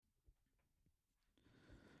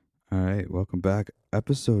right, welcome back.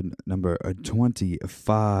 Episode number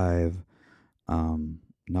 25.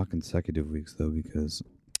 Not consecutive weeks though, because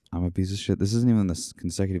I'm a piece of shit. This isn't even the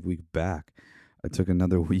consecutive week back. I took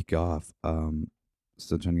another week off.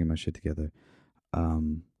 Still trying to get my shit together.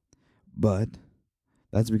 But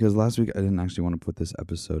that's because last week I didn't actually want to put this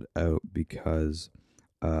episode out because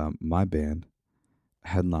my band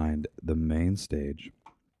headlined the main stage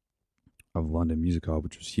of London Music Hall,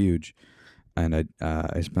 which was huge. And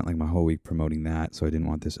I spent like my whole week promoting that, so I didn't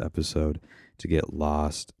want this episode to get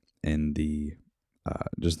lost in the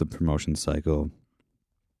just the promotion cycle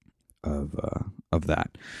of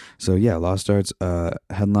that. So yeah, Lost Arts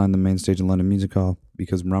headlined the main stage in London Music Hall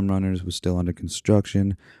because Rum Runners was still under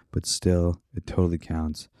construction, but still it totally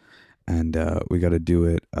counts. And we got to do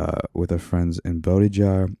it with our friends in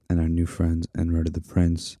Bodhijar and our new friends in Rudder the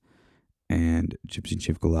Prince and Gypsy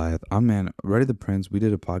Chief Goliath. Oh man, Ready the Prince, we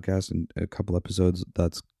did a podcast in a couple episodes.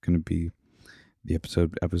 That's going to be the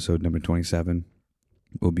episode number 27.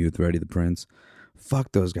 We'll be with Ready the Prince.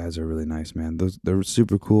 Fuck, those guys are really nice, man. They're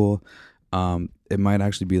super cool. It might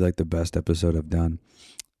actually be like the best episode I've done.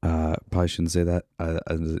 Probably shouldn't say that as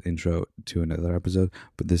an intro to another episode,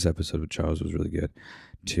 but this episode with Charles was really good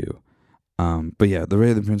too. But yeah, the Ray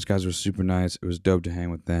of the Prince guys were super nice. It was dope to hang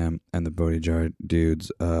with them and the Bodhijar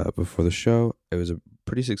dudes before the show. It was a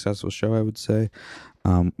pretty successful show, I would say.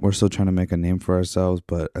 We're still trying to make a name for ourselves,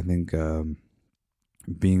 but I think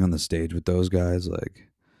being on the stage with those guys, like,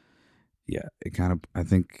 yeah, it kind of, I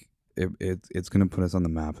think it's going to put us on the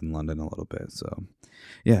map in London a little bit. So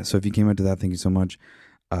yeah, so if you came out to that, thank you so much.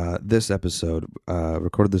 This episode,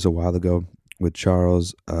 recorded this a while ago with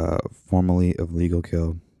Charles, formerly of Legal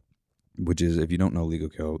Kill. Which is, if you don't know Legal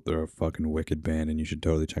Kill, they're a fucking wicked band and you should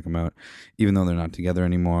totally check them out. Even though they're not together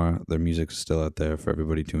anymore, their music's still out there for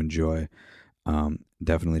everybody to enjoy.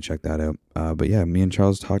 Definitely check that out. But yeah, me and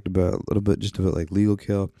Charles talked about a little bit just about like Legal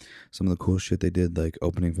Kill, some of the cool shit they did, like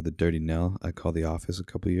opening for the Dirty Nil. I called The Office a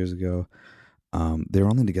couple years ago. They were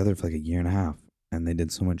only together for like a year and a half and they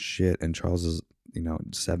did so much shit. And Charles is,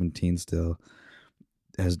 17 still,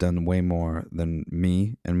 has done way more than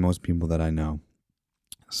me and most people that I know.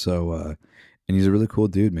 So, and he's a really cool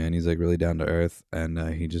dude, man. He's like really down to earth, and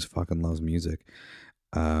he just fucking loves music.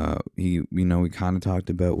 We kind of talked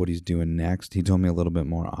about what he's doing next. He told me a little bit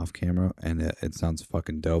more off camera, and it sounds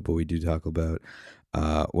fucking dope. But we do talk about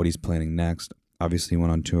what he's planning next. Obviously, he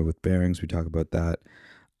went on tour with Bearings. We talk about that.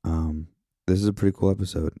 This is a pretty cool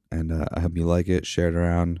episode, and I hope you like it. Share it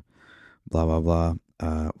around. Blah blah blah.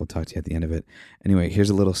 We'll talk to you at the end of it. Anyway, here's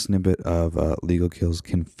a little snippet of Legal Kill's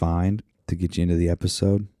Confined to get you into the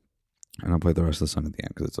episode, and I'll play the rest of the song at the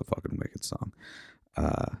end because it's a fucking wicked song.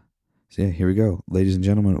 So yeah, here we go. Ladies and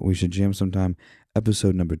gentlemen, we should jam sometime.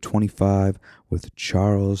 Episode number 25 with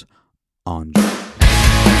Charles on.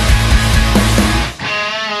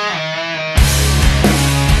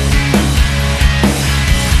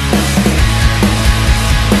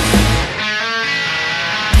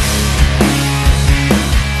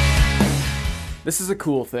 This is a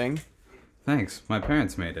cool thing. Thanks. My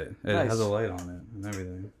parents made it. It Nice. has a light on it and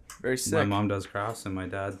everything. Very sick. My mom does crafts and my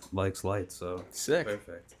dad likes lights, so Sick.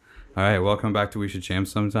 perfect. All right, welcome back to We Should Jam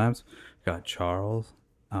Sometimes. We got Charles,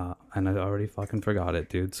 and I already fucking forgot it,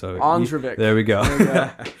 dude. So Androvic. there we go.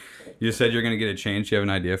 There we go. You said you're gonna get it changed. Do you have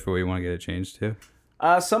an idea for what you want to get it changed to?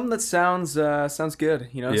 Something that sounds good.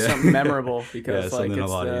 Yeah. Something memorable because Yeah, like something it's a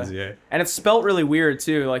lot easier. and it's spelt really weird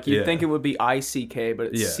too. Like you'd Yeah. think it would be ICK, but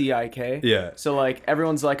it's Yeah. CIK. Yeah. So like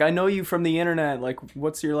everyone's like, I know you from the internet. Like,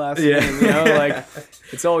 what's your last Yeah. name? Like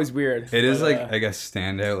it's always weird. It is But, like I guess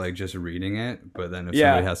standout, like just reading it, but then if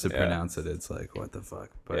Yeah, somebody has to yeah. pronounce it, it's like what the fuck.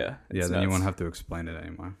 But Yeah, yeah, it's then you nuts. won't have to explain it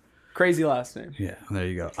anymore. crazy last name. Yeah, there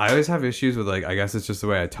you go. I always have issues with like I guess it's just the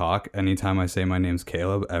way I talk. Anytime I say my name's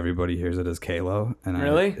Caleb, everybody hears it as Kalo. And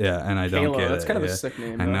Really? and I don't Kalo, get that's it. kind of a yeah. sick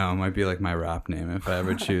name. I though. know it might be like my rap name if I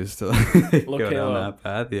ever choose to like, go down Kalo. that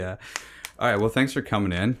path. Yeah. All right. Well, thanks for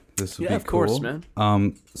coming in. This would Yeah, be of course, cool.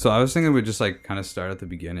 man. So I was thinking we'd just like kind of start at the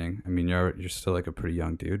beginning. I mean, you're still like a pretty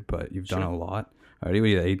young dude, but you've done Sure. a lot already. What are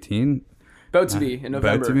you, 18? About to be in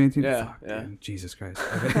November. About to be 18? Yeah, Fuck, yeah. dude. Jesus Christ.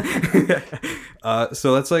 Okay.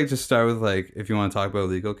 So let's like just start with like if you want to talk about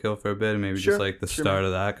Legal Kill for a bit and maybe Sure, just like the sure, start man.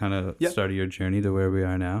 of that kind of Yep. start of your journey to where we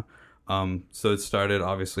are now. So it started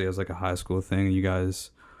obviously as like a high school thing. You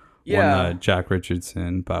guys Yeah. won the Jack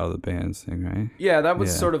Richardson Battle of the Bands thing, right? Yeah, that was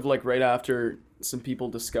Yeah. sort of like right after some people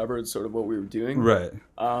discovered sort of what we were doing. Right.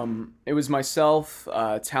 It was myself,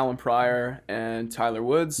 Talon Pryor, and Tyler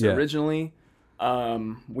Woods Yeah. originally.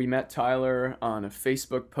 We met Tyler on a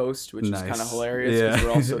Facebook post, which is Nice. kind of hilarious because Yeah.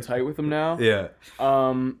 we're all so tight with him now. Yeah.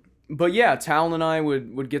 But yeah, Talon and I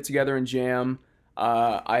would get together and jam.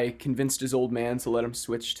 I convinced his old man to let him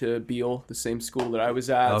switch to Beale, the same school that I was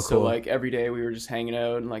at. Oh, So cool. like every day we were just hanging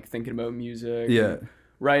out and like thinking about music, Yeah. and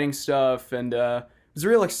writing stuff, and it was a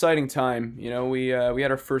real exciting time. You know, we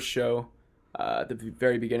had our first show at the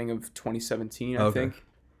very beginning of 2017, I Okay. think,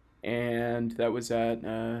 and that was at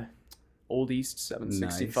Old East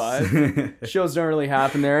 765. Nice. Shows don't really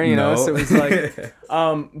happen there, you know. No. So it was like,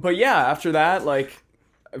 but yeah, after that, like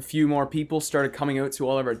a few more people started coming out to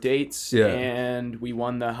all of our dates, Yeah. and we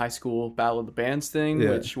won the high school Battle of the Bands thing,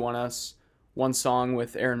 Yeah. which won us one song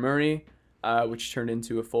with Aaron Murray, which turned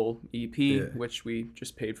into a full EP, Yeah. which we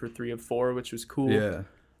just paid for 3 of 4, which was cool. Yeah.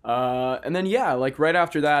 And then yeah, like right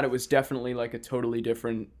after that, it was definitely like a totally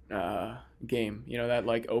different game. You know, that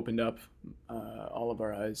like opened up all of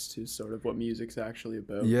our eyes to sort of what music's actually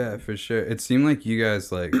about. Yeah, for sure. It seemed like you guys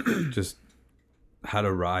like just had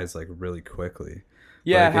a rise like really quickly.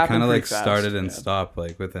 Yeah, Like, it kind of like fast. started and Yeah. stopped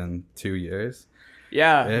like within 2 years.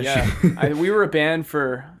 Yeah, Ish. yeah. We were a band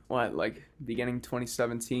for what, like beginning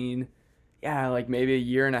 2017. Yeah, like maybe a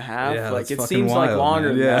year and a half. Yeah, like that's it fucking seems like wild,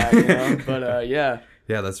 longer man. than Yeah. that, you know. But yeah.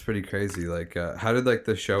 Yeah, that's pretty crazy. Like, how did like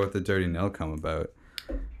the show with the Dirty Nil come about?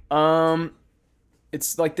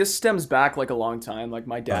 It's like this stems back like a long time. Like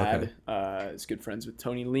my dad Okay. is good friends with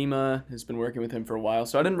Tony Lima, has been working with him for a while.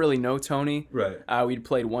 So I didn't really know Tony. Right. We'd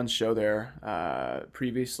played one show there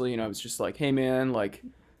previously, and I was just like, hey man, like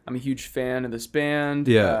I'm a huge fan of this band.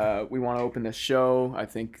 Yeah. We want to open this show. I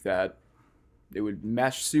think that it would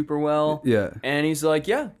mesh super well. Yeah. And he's like,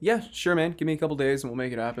 yeah, sure, man. Give me a couple days and we'll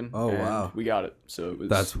make it happen. Oh, And wow. we got it. So it was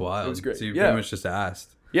That's wild. It was great. So you yeah. pretty much just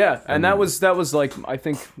asked. Yeah, and that was like I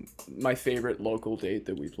think my favorite local date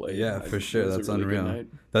that we played. Yeah, Like, for it sure. was a That's really good unreal. night.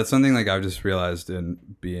 That's something like I've just realized in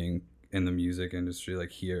being in the music industry, like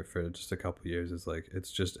here for just a couple years, is like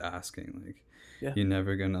it's just asking. Like Yeah. you're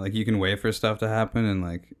never gonna like you can wait for stuff to happen and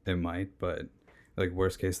like it might, but like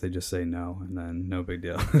worst case they just say no and then no big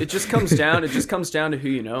deal. It just comes down to who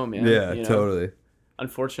you know, man. Yeah, you know? totally.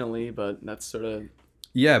 Unfortunately, but that's sort of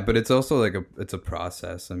Yeah, but it's also like it's a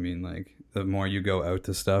process. I mean, like the more you go out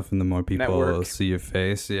to stuff and the more people Network. see your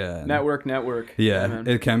face, yeah. and- network. Yeah, man.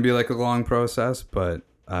 it can be like a long process, but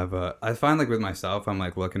I find like with myself, I'm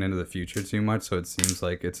like looking into the future too much, so it seems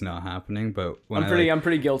like it's not happening. But when I'm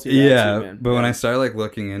pretty guilty of that yeah, too, man. but when I start like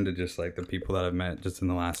looking into just like the people that I've met just in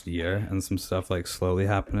the last year and some stuff like slowly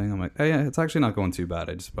happening, I'm like, oh yeah, it's actually not going too bad.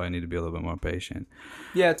 I just probably need to be a little bit more patient.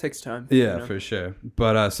 Yeah, it takes time. Yeah, you know? for sure.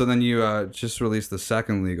 But so then you just released the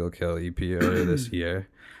second Legal Kill EP earlier this year,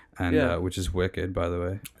 and Yeah. which is wicked, by the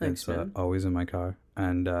way. Thanks, It's man. always in my car,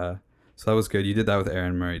 and so that was good. You did that with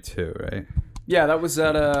Aaron Murray too, right? Yeah, that was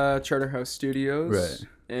at Charterhouse Studios. Right.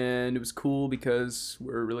 And it was cool because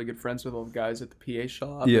we're really good friends with all the guys at the PA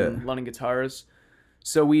shop Yeah. and London Guitars.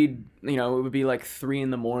 So we'd, you know, it would be like 3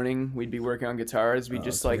 a.m. We'd be working on guitars. We'd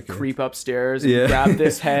just like wicked. creep upstairs and Yeah. grab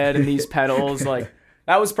this head and these pedals. Like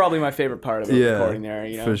that was probably my favorite part about Yeah, recording there.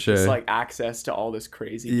 You know, for sure. just like access to all this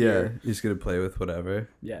crazy Yeah, gear. you just get to play with whatever.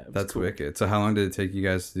 Yeah, it was That's cool. wicked. So how long did it take you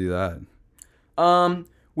guys to do that?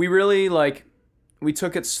 We really like we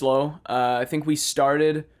took it slow. I think we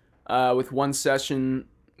started with one session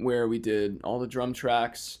where we did all the drum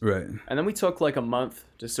tracks. Right. And then we took like a month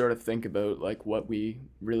to sort of think about like what we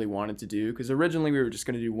really wanted to do, because originally we were just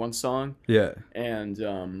going to do one song, Yeah.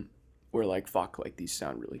 and we're like, fuck, like these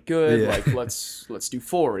sound really good. Yeah. Like let's do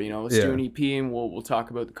 4, you know, let's Yeah. do an EP and we'll talk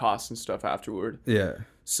about the costs and stuff afterward. Yeah.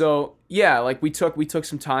 So yeah, like we took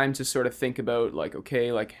some time to sort of think about like,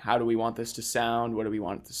 okay, like how do we want this to sound? What do we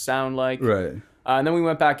want it to sound like? Right. And then we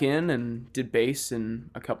went back in and did bass in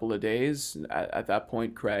a couple of days. At that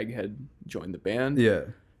point, Craig had joined the band. Yeah.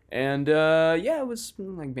 And yeah, it was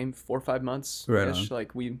like maybe 4 or 5 months. Right on.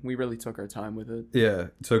 Like we really took our time with it. Yeah.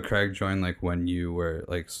 So Craig joined like when you were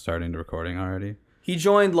like starting to recording already? He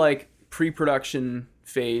joined like pre-production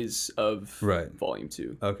phase of Right. Volume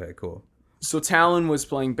 2. Okay, cool. So Talon was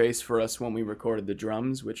playing bass for us when we recorded the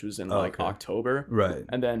drums, which was in like Okay. October. Right.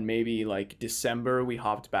 And then maybe like December we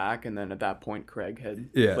hopped back, and then at that point Craig had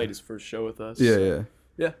Yeah. played his first show with us. Yeah, So, yeah.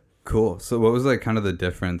 yeah. Cool. So what was like kind of the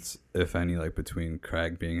difference, if any, like between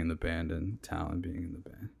Craig being in the band and Talon being in the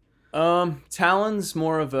band? Talon's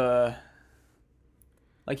more of a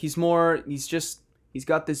like he's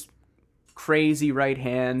got this crazy right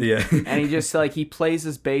hand. Yeah. And he just like he plays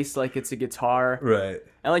his bass like it's a guitar. Right.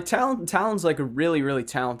 And like Talon's like a really, really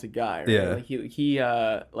talented guy, right? Yeah.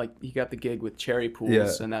 Like he got the gig with Cherry Pools,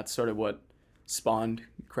 Yeah. and that's sort of what spawned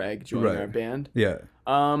Craig joining Right. our band. Yeah.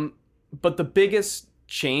 But the biggest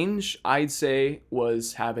change, I'd say,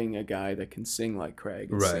 was having a guy that can sing like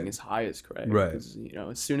Craig and Right. sing as high as Craig. Right. 'Cause, you know,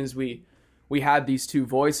 as soon as we we had these two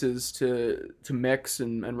voices to mix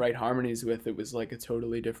and write harmonies with, it was like a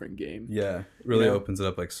totally different game. Yeah, really You know? opens it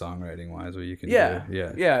up like songwriting wise, what you can Yeah, do.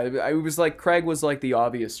 Yeah, yeah. It was like Craig was like the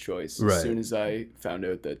obvious choice Right. as soon as I found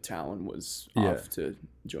out that Talon was Yeah. off to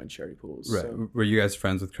join Cherry Pools. right. So. Were you guys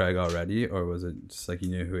friends with Craig already, or was it just like you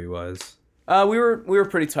knew who he was? We were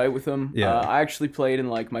pretty tight with him. Yeah. I actually played in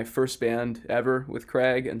like my first band ever with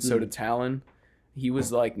Craig, and so did Talon. He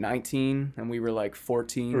was like 19 and we were like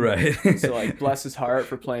 14. Right. So like bless his heart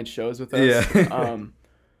for playing shows with us. Yeah.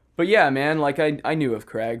 But yeah, man, like I knew of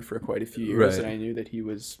Craig for quite a few years, Right. and I knew that he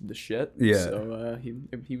was the shit. Yeah. So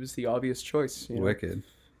he was the obvious choice. You know? Wicked.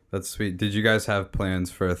 That's sweet. Did you guys have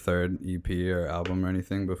plans for a third EP or album or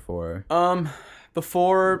anything before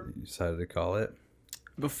Before you decided to call it?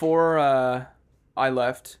 I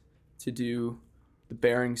left to do the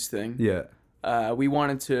Bearings thing, Yeah. we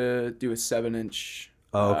wanted to do a 7-inch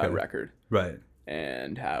Oh, okay. record Right.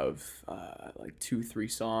 and have like 2-3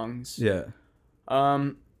 songs. Yeah.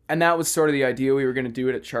 And that was sort of the idea. We were going to do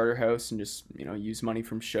it at Charterhouse and just, use money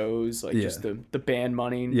from shows, like Yeah. just the band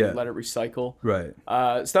money, and Yeah. let it recycle. Right.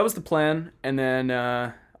 So that was the plan. And then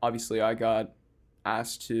obviously I got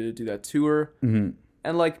asked to do that tour. Mm-hmm.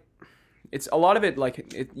 And like, it's a lot of it, like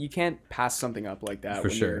you can't pass something up like that For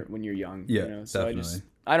when sure. you're young. Yeah, So definitely.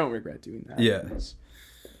 I don't regret doing that. Yeah. It's-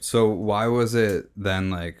 So why was it then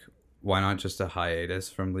like, why not just a hiatus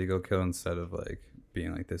from Legal Kill instead of like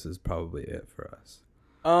being like, this is probably it for us?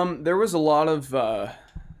 There was a lot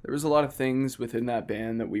of things within that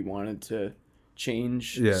band that we wanted to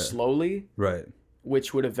change Yeah. slowly, Right.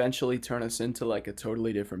 which would eventually turn us into like a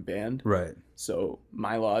totally different band. Right. So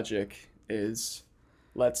my logic is,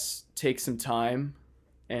 let's take some time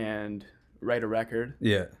and write a record,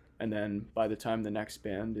 Yeah. and then by the time the next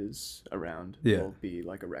band is around, Yeah. it'll be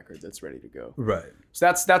like a record that's ready to go. Right. So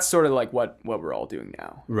that's sort of like what we're all doing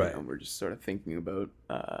now. Right. We're just sort of thinking about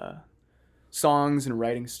songs and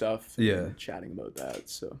writing stuff. And Yeah. chatting about that.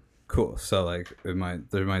 So Cool. So like there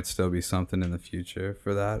might still be something in the future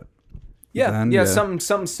for that. yeah, Then, yeah, something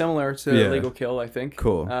similar to Yeah. Legal Kill, I think.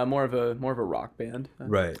 Cool. More of a rock band.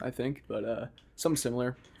 Right. I think, but something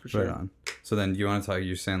similar for sure. Right on. So then, do you want to talk?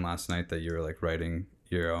 You were saying last night that you were like writing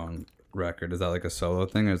your own record. Is that like a solo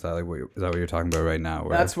thing, or is that like what you're talking about right now?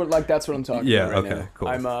 Where... That's what I'm talking Yeah, about right okay, now.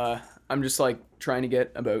 cool. I'm just like trying to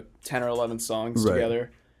get about 10 or 11 songs Right.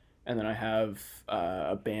 together, and then I have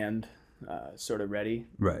a band sort of ready.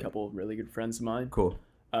 Right. A couple of really good friends of mine. Cool.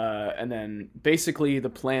 And then basically the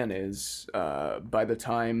plan is by the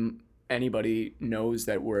time anybody knows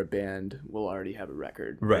that we're a band, we'll already have a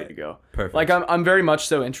record ready Right. to go. Perfect. Like I'm very much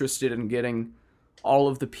so interested in getting all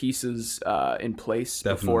of the pieces in place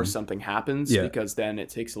before Definitely. something happens, Yeah. because then it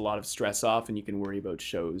takes a lot of stress off and you can worry about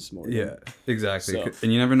shows more. Yeah, exactly. So-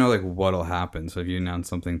 And you never know like what'll happen. So if you announce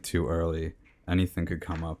something too early, anything could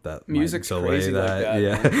come up that Music's might delay crazy like that.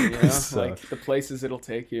 Yeah. Man, you know? So- Like the places it'll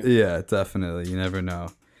take you. yeah, definitely. You never know.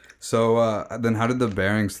 So then how did the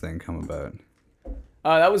Bearings thing come about?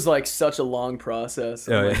 That was like such a long process.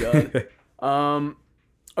 Oh my yeah. god.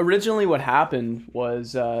 Originally, what happened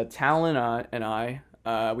was Talon and I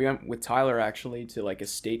we went with Tyler actually to like a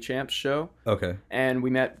state champs show, Okay. and we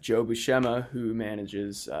met Joe Buscema, who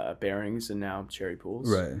manages Bearings and now Cherry Pools.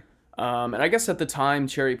 Right. And I guess at the time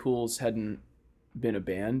Cherry Pools hadn't been a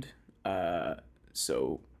band,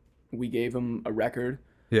 so we gave him a record,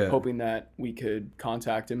 Yeah. hoping that we could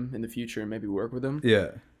contact him in the future and maybe work with him.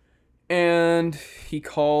 Yeah. And he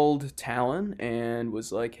called Talon and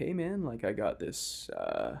was like, "Hey man, like I got this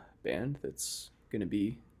band that's gonna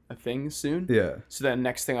be a thing soon." Yeah. So then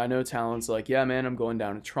next thing I know, Talon's like, "Yeah man, I'm going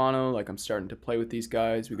down to Toronto. Like I'm starting to play with these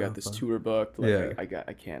guys. We got Oh, this fun. tour booked. Like Yeah. I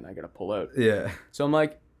gotta pull out." Yeah. So I'm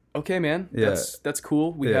like, "Okay man, Yeah. that's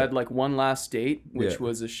cool." We Yeah. had like one last date, which Yeah.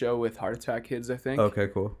 was a show with Heart Attack Kids, I think. Okay,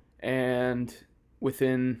 cool. And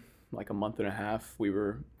within like a month and a half, we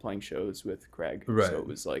were playing shows with Craig. Right. So it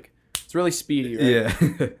was like, it's really speedy,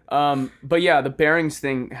 right? Yeah. But yeah, the Bearings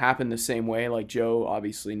thing happened the same way. Like Joe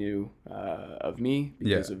obviously knew of me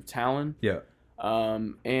because Yeah. of Talon. yeah.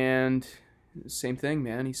 And same thing,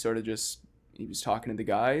 man. He was talking to the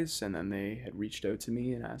guys, and then they had reached out to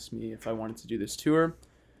me and asked me if I wanted to do this tour.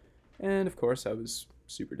 And of course, I was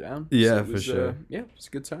super down. Yeah, it for was, sure. Yeah, it was a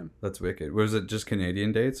good time. That's wicked. Was it just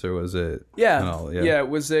Canadian dates or was it? Yeah, and all? yeah. It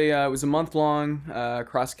was a month long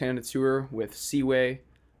cross Canada tour with Seaway,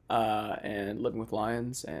 and Living with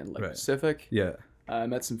Lions and Lake Right. Pacific. Yeah. I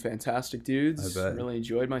met some fantastic dudes. I bet. Really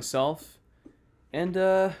enjoyed myself, and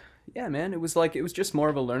yeah, man, it was just more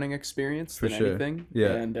of a learning experience For than sure. anything.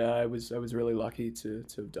 Yeah. And I was really lucky to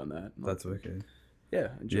have done that. That's wicked. Yeah,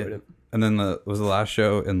 enjoyed Yeah. it. And then was the last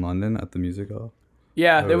show in London at the music hall?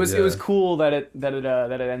 Yeah, Oh, it was cool that it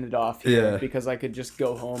ended off here Yeah. because I could just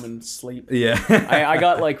go home and sleep. Yeah. I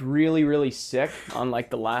got like really really sick on like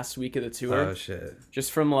the last week of the tour. Oh shit.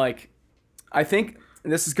 Just from like, I think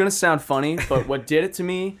this is gonna sound funny, but what did it to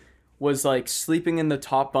me was like sleeping in the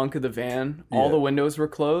top bunk of the van. All Yeah. the windows were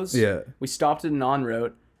closed. Yeah. We stopped at an en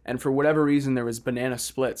route, and for whatever reason, there was banana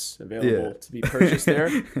splits available Yeah. to be purchased there.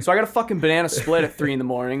 So I got a fucking banana split at 3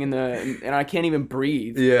 a.m. and I can't even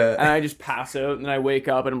breathe. Yeah. And I just pass out, and then I wake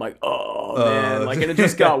up, and I'm like, oh Oh. man, like, and it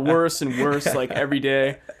just got worse and worse like every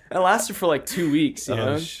day. And it lasted for like 2 weeks, you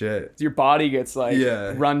know? Oh shit. Your body gets like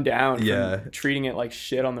Yeah. run down from Yeah. treating it like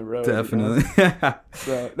shit on the road. you know? Definitely.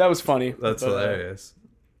 So that was funny. That's But, hilarious.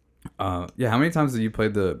 Yeah, how many times did you play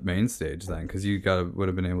the main stage then? Because you would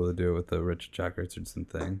have been able to do it with the Jack Richardson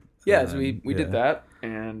thing. Yeah, And so then, we did that,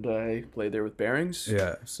 and I played there with Bearings.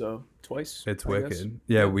 Yeah. So twice. It's I wicked. guess.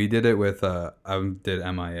 Yeah, we did it with I did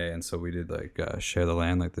MIA, and so we did like Share the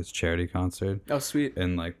Land, like this charity concert Oh, sweet.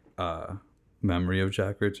 in like memory of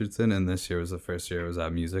Jack Richardson. And this year was the first year it was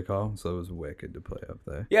at Music Hall, so it was wicked to play up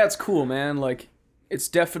there. Yeah, it's cool, man. Like, it's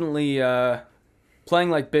definitely playing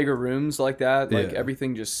like bigger rooms like that. Like Yeah.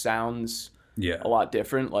 everything just sounds Yeah. a lot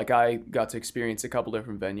different. Like I got to experience a couple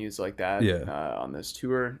different venues like that Yeah. on this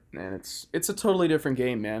tour, and it's a totally different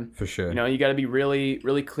game, man. For sure. You know, you got to be really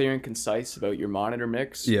really clear and concise about your monitor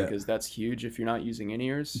mix Yeah. because that's huge if you're not using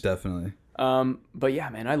in-ears. Definitely. But yeah,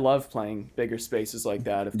 man, I love playing bigger spaces like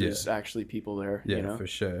that if Yeah. there's actually people there. Yeah, you know? for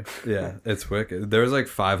sure. Yeah, it's wicked. There was like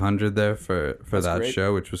 500 there for That's that great.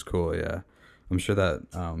 show, which was cool. Yeah, I'm sure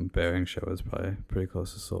that Bearing show was probably pretty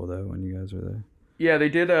close to sold out when you guys were there. Yeah, they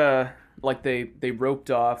did like they roped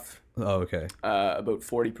off Oh, okay. about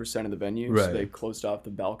 40% of the venue. Right. So they closed off the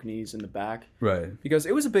balconies in the back Right. because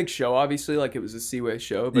it was a big show. Obviously, like it was a Seaway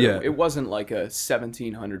show, but Yeah. it wasn't like a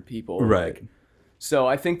 1,700 people. Right. Like, so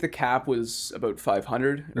I think the cap was about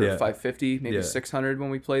 500 or Yeah. 550, maybe Yeah. 600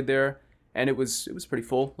 when we played there, and it was pretty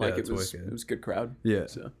full. Like it's it was wicked. it was a good crowd. Yeah.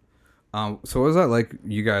 So So what was that like?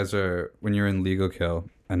 You guys are when you're in Legal Kill,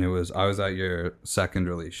 and I was at your second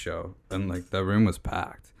release show, and like the room was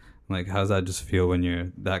packed. Like, how's that just feel when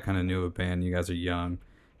you're that kind of new of a band? You guys are young,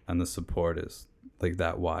 and the support is like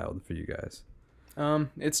that wild for you guys.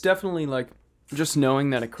 it's definitely like just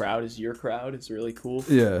knowing that a crowd is your crowd is really cool.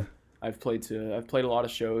 Yeah. I've played a lot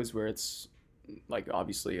of shows where it's like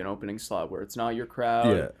obviously an opening slot where it's not your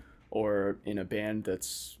crowd, Yeah. or in a band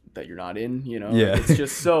that you're not in, you know. Yeah. It's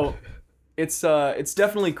just so it's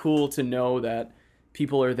definitely cool to know that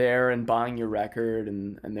people are there and buying your record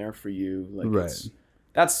and there for you. Like Right.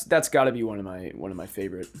 that's got to be one of my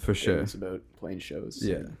favorite For sure. things about playing shows.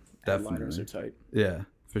 Yeah, and headliners definitely. are tight. Yeah,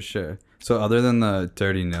 for sure. So other than the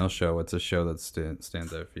Dirty Nil show, what's a show that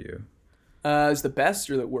stands out for you? Is the best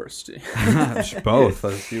or the worst? Both.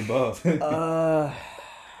 Let's do both.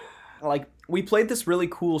 Like we played this really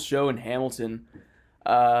cool show in Hamilton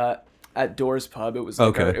at Doors Pub. It was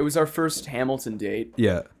like Okay. it was our first Hamilton date,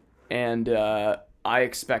 Yeah. and I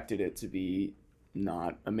expected it to be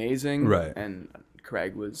not amazing. Right. And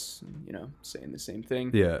Craig was, saying the same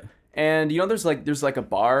thing. Yeah. And there's like a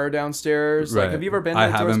bar downstairs. Right. Like, have you ever been? I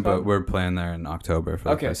to Doors haven't, but Pub? we're playing there in October for the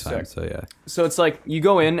Okay, first time. sick. So yeah. So it's like you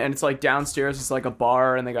go in and it's like downstairs. It's like a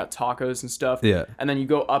bar and they got tacos and stuff. Yeah. And then you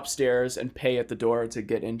go upstairs and pay at the door to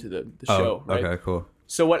get into the Oh, show. Right. okay, cool.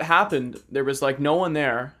 So what happened, there was like no one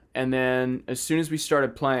there, and then as soon as we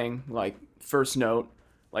started playing, like first note,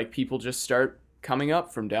 like people just start coming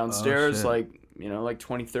up from downstairs, shit. like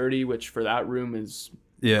 20, 30, which for that room is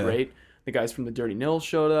Yeah. great. The guys from the Dirty Nil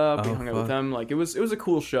showed up. We Oh, hung out with fuck. them. Like it was a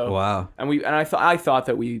cool show. Wow. And I thought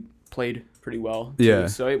that we played pretty well too. Yeah.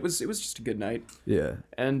 So it was just a good night. Yeah.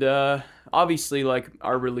 And obviously like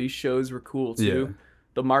our release shows were cool too. Yeah.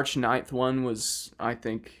 The March 9th one was, I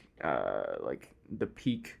think, like the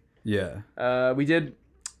peak. Yeah. We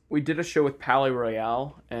did a show with Palais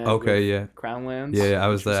Royale and Okay. with Yeah. Crownlands. Yeah. I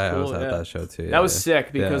was which there. I cool, was at yeah. that show too. That was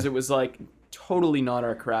sick because Yeah. it was like totally not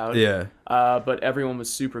our crowd. Yeah. But everyone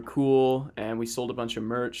was super cool, and we sold a bunch of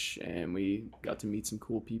merch, and we got to meet some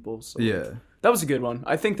cool people. So Yeah. that was a good one.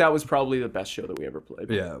 I think that was probably the best show that we ever played.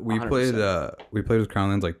 Yeah. We 100%. played with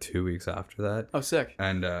Crownlands like 2 weeks after that. Oh, sick.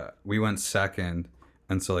 And we went second,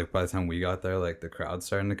 and so like by the time we got there, like the crowd's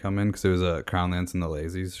starting to come in because it was a Crownlands and the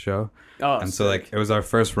Lazies show, Oh, and so like it was our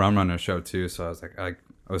first Rum Runner show too. So I was like I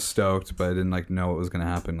was stoked, but I didn't like know what was gonna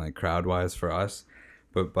happen like crowd wise for us.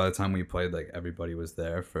 But by the time we played, like everybody was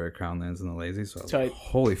there for Crownlands and the Lazies. So I was like, Tight.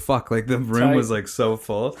 holy fuck! Like the room Tight. was like so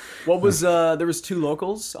full. What was there was 2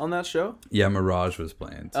 locals on that show? Yeah, Mirage was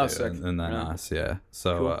playing too, Oh, sick. and then Yeah. us. Yeah.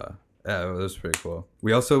 So. Cool. Yeah, it was pretty cool.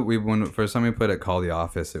 When first time we played at Call the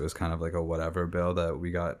Office, it was kind of like a whatever bill that we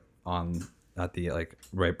got on at the like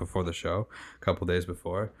right before the show, a couple days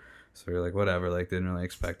before. So we were like, whatever, like didn't really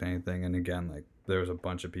expect anything. And again, like there was a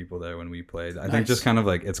bunch of people there when we played. I think just kind of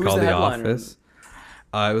like it's Who's called the The headliner? Office.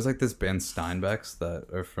 It was like this band Steinbeck's that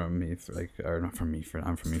are from not from Meaford.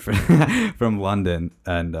 I'm from Meaford, from London,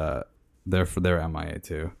 and they're MIA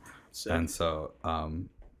too. So, And so,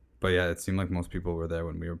 but yeah, it seemed like most people were there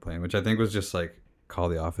when we were playing, which I think was just like Call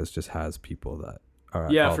the Office just has people that are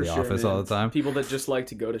at yeah, Call for the sure, Office man. all the time. People that just like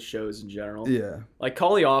to go to shows in general. Yeah, Like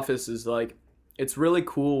Call the Office is like, it's really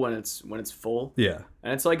cool when it's full, yeah,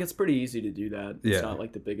 and it's like it's pretty easy to do that. It's Yeah. not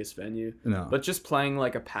like the biggest venue, no, but just playing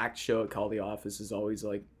like a packed show at Call the Office is always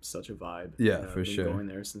like such a vibe. Yeah, You know, for I've been sure. Going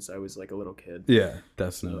there since I was like a little kid. yeah,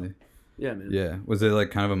 definitely. Yeah, man. Yeah, was it like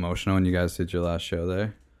kind of emotional when you guys did your last show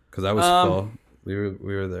there? Because I was full. We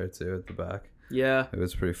were there too at the back. Yeah, It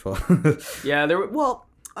was pretty full. yeah. There were, well,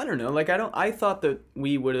 I don't know. Like I thought that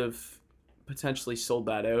we would have potentially sold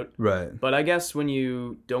that out, Right. but I guess when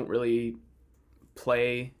you don't really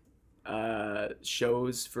play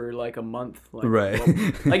shows for like a month, like,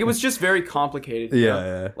 Right. like it was just very complicated. you know?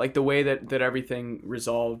 Yeah. Like the way that everything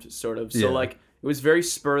resolved, sort of. So Yeah. like it was very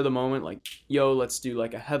spur of the moment. Like, yo, let's do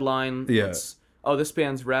like a headline. Yeah. Oh, this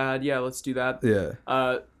band's rad. Yeah, let's do that.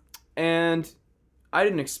 Yeah. And I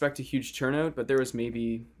didn't expect a huge turnout, but there was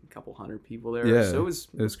maybe a couple hundred people there. Yeah, So it was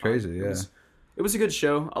it was fine. crazy, yeah. It was a good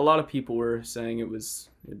show. A lot of people were saying it was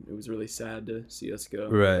really sad to see us go.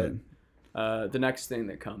 Right. But, the next thing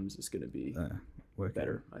that comes is going to be Wicked.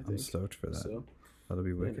 better, I I'm think. stoked for that. So That'll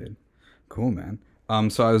be man. wicked. Cool, man.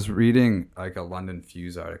 So I was reading like a London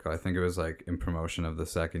Fuse article. I think it was like in promotion of the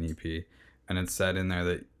second EP, and it said in there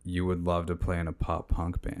that you would love to play in a pop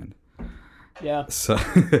punk band. yeah, So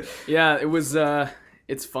yeah, it was.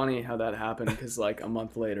 It's funny how that happened because like a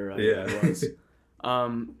month later, I was.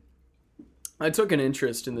 I took an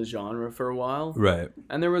interest in the genre for a while, right.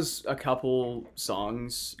 and there was a couple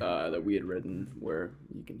songs that we had written where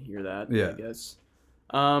you can hear that. Yeah. I guess.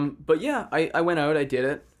 But yeah, I went out. I did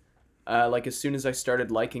it. Like as soon as I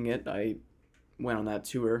started liking it, I went on that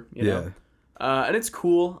tour. You know? And it's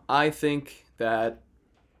cool. I think that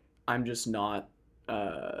I'm just not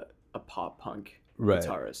a pop punk Right.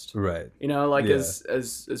 guitarist. Right. You know, like Yeah.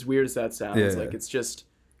 as weird as that sounds, Yeah. like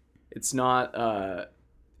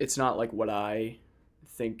it's not like what I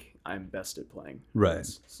think I'm best at playing. Right.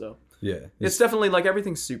 So Yeah. it's definitely like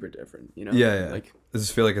everything's super different, you know? Yeah, yeah. Like Does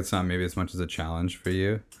this feel like it's not maybe as much as a challenge for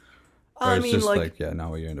you? Or I it's mean, just like not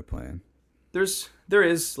what you're into playing. there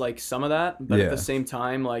is like some of that, but Yeah. at the same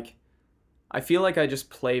time, like I feel like I just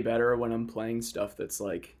play better when I'm playing stuff that's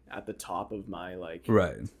like at the top of my like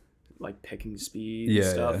Right. picking speed Yeah,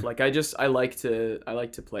 and stuff. yeah. Like I like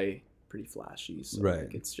to play pretty flashy. So Right.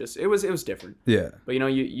 like, it's just it was different. Yeah. But you know,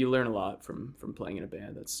 you learn a lot from playing in a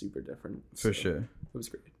band that's super different. For So sure. It was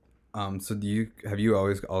great. So have you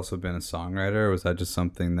always also been a songwriter, or was that just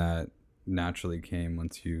something that naturally came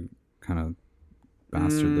once you kind of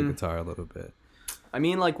mastered the guitar a little bit? I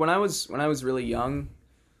mean, like when I was really young,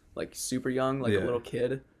 like super young, like Yeah. a little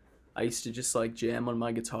kid, I used to just like jam on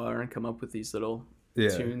my guitar and come up with these little Yeah.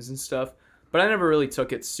 tunes and stuff. But I never really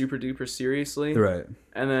took it super duper seriously. Right.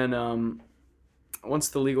 And then once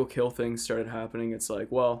the Legal Kill thing started happening, it's like,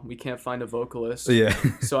 well, we can't find a vocalist. Yeah.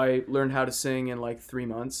 So I learned how to sing in like 3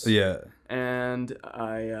 months. Yeah. And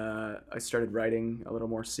I started writing a little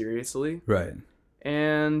more seriously. Right.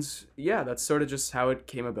 And yeah, that's sort of just how it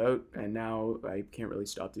came about. And now I can't really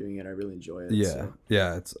stop doing it. I really enjoy it. Yeah. So.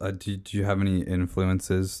 Yeah. It's do you have any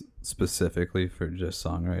influences specifically for just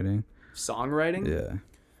songwriting? Songwriting? Yeah.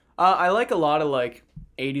 I like a lot of like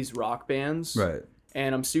 80s rock bands. Right.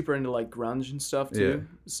 And I'm super into like grunge and stuff too.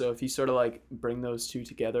 So if you sort of like bring those two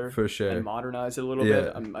together For sure. and modernize it a little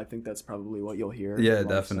Yeah. bit, I think that's probably what you'll hear. Yeah,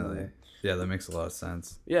 amongst some of definitely. the- Yeah, that makes a lot of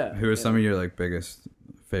sense. Yeah. Who are yeah. some of your like biggest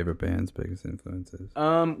favorite bands, biggest influences?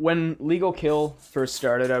 When Legal Kill first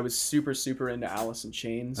started, I was super, super into Alice in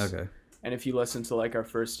Chains. Okay. And if you listen to like our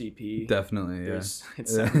first EP, Definitely, yeah. it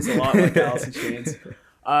sounds a lot like Alice in Chains.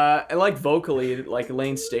 And like vocally, like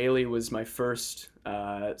Lane Staley was my first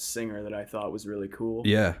singer that I thought was really cool.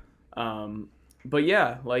 Yeah. But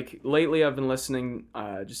yeah, like lately I've been listening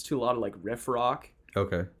just to a lot of like riff rock.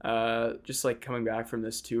 Okay. Just like coming back from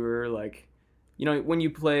this tour, like, you know, when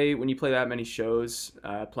you play that many shows,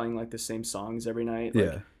 playing like the same songs every night, like,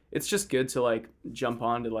 Yeah. it's just good to like jump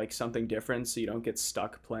on to like something different so you don't get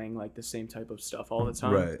stuck playing like the same type of stuff all the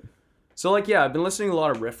time. Right. So like, yeah, I've been listening to a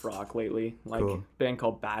lot of riff rock lately, like Cool. a band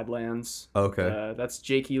called Badlands. Okay. That's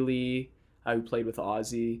Jakey Lee, who played with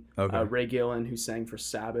Ozzy. Okay. Ray Gillen, who sang for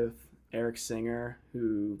Sabbath. Eric Singer,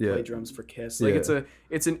 who Yeah. played drums for Kiss. Like Yeah.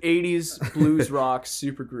 it's an 80s blues rock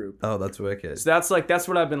super group. Oh, that's wicked. So that's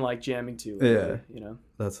what I've been like jamming to lately, Yeah. you know.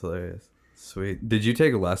 That's hilarious. Sweet. Did you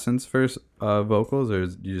take lessons for vocals, or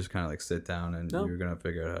you just kind of like sit down and No. you were gonna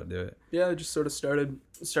figure out how to do it? Yeah, I just sort of started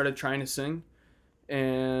trying to sing,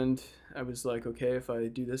 and I was like, okay, if I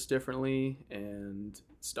do this differently and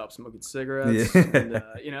stop smoking cigarettes, Yeah. and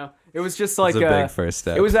you know, it was just like It's a big first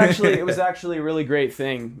step. it was actually a really great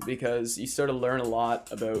thing because you sort of learn a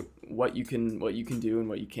lot about what you can do and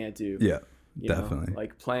what you can't do. Yeah, You know, definitely.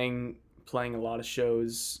 like playing a lot of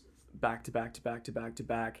shows back to back to back to back to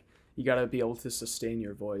back. You got to be able to sustain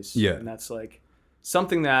your voice. Yeah. And that's like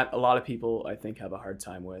something that a lot of people I think have a hard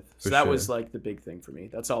time with. So For that sure. was like the big thing for me.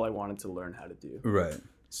 That's all I wanted to learn how to do. Right.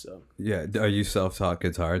 So Yeah. Are you self-taught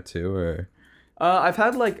guitar too, or? I've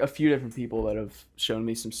had like a few different people that have shown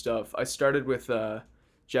me some stuff. I started with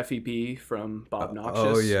Jeffy B from Bob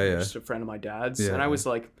Noxious. oh, yeah. Just a friend of my dad's. Yeah. And I was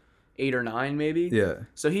like 8 or 9 maybe. Yeah.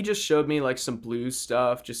 So he just showed me like some blues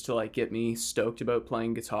stuff just to like get me stoked about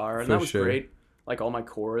playing guitar, and For that was sure. great. Like all my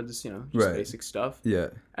chords, you know, just Right. basic stuff. Yeah.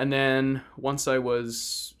 And then once I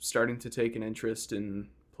was starting to take an interest in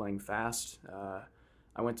playing fast,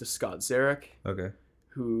 I went to Scott Zarek, Okay.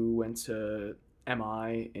 who went to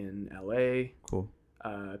MI in LA. Cool.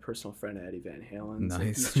 Personal friend of Eddie Van Halen's. Like,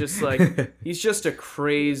 Nice. he's just like he's just a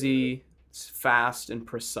crazy, fast and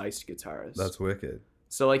precise guitarist. That's wicked.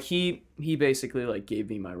 So like he basically like gave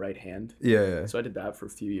me my right hand. Yeah. Yeah. So I did that for a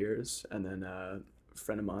few years, and then a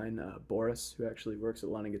friend of mine, Boris, who actually works at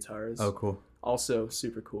London Guitars, Oh, cool. also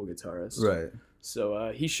super cool guitarist. Right.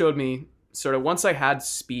 So he showed me sort of once I had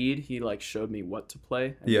speed, he like showed me what to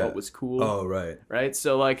play and Yeah. what was cool. Oh, right. Right.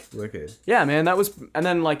 So like Wicked. yeah, man, that was, and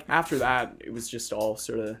then like after that, it was just all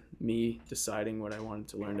sort of me deciding what I wanted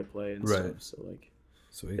to learn to play and Right. stuff. So like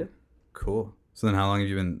Sweet. Yeah. Cool. So then, how long have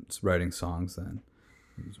you been writing songs then?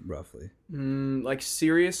 Roughly. like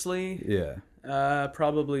seriously, Yeah.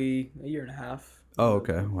 probably a year and a half. Oh,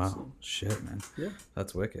 okay. Wow. So, Shit, man. yeah.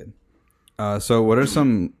 That's wicked. So what are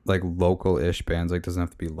some like local-ish bands, like doesn't have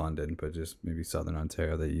to be London, but just maybe Southern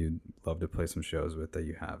Ontario that you'd love to play some shows with that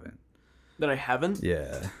you haven't? That I haven't.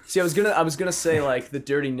 Yeah. See, I was gonna say like the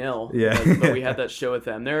Dirty Nil. Yeah. But we had that show with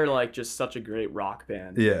them. They're like just such a great rock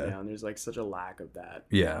band. Yeah. You know, and there's like such a lack of that.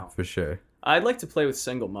 Yeah, now. for sure. I'd like to play with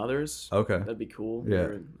Single Mothers. Okay. That'd be cool. Yeah.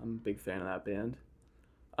 I'm a big fan of that band.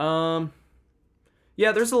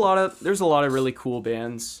 Yeah, there's a lot of really cool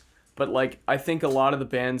bands, but like I think a lot of the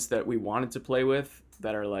bands that we wanted to play with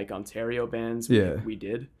that are like Ontario bands, we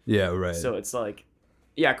did. Yeah, right. So it's like,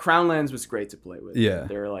 yeah, Crownlands was great to play with. yeah.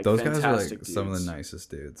 They're like those guys fantastic are like some of the dudes.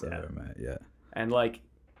 nicest dudes I've Yeah. ever met. Yeah. And like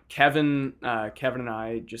Kevin and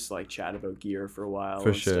I just like chatted about gear for a while For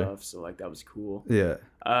and sure. stuff. So like that was cool. Yeah.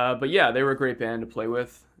 But yeah, they were a great band to play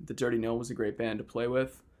with. The Dirty Nil was a great band to play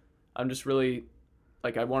with. I'm just really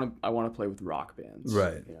like I want to play with rock bands.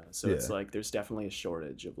 Right. You know? So Yeah. it's like there's definitely a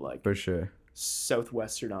shortage of like For sure.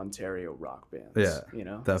 Southwestern Ontario rock bands. Yeah, You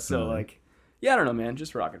know. definitely. So like, yeah, I don't know, man.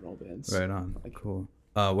 Just rock and roll bands. Right on. Like- Cool.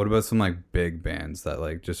 What about some like big bands that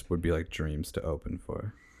like just would be like dreams to open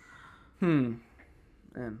for? Man,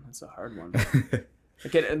 that's a hard one.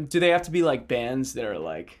 Okay, and do they have to be like bands that are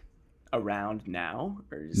like around now,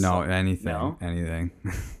 or just No, like- anything. No? Anything.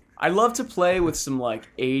 I love to play with some like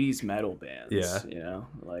 80s metal bands. Yeah. You know,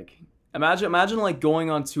 like imagine like going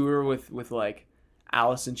on tour with like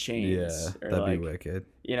Alice in Chains. Yeah, Or that'd like, be wicked.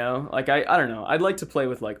 you know, like I don't know. I'd like to play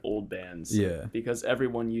with like old bands. Yeah. Because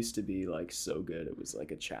everyone used to be like so good. It was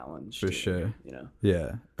like a challenge. For to, sure. You know.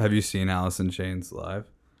 Yeah. Have you seen Alice in Chains live?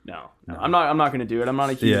 No. No. I'm not gonna do it. I'm not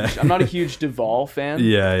a huge Yeah. I'm not a huge Duvall fan.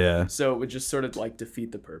 Yeah, yeah. So it would just sort of like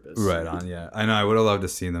defeat the purpose. Right on, yeah. I know, I would have loved to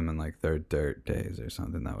see them in like their Dirt days or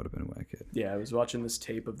something. That would have been wicked. Yeah, I was watching this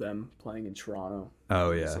tape of them playing in Toronto. Oh,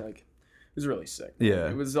 It was yeah. like it was really sick. Yeah.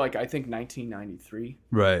 It was like I think 1993.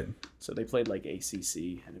 Right, So they played like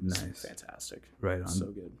ACC and it was Nice. fantastic. right on. So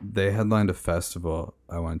good. They headlined a festival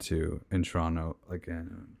I went to in Toronto like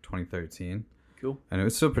in 2013. Cool. And it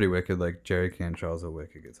was still pretty wicked. Like Jerry Cantrell's a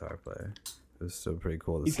wicked guitar player. It was still pretty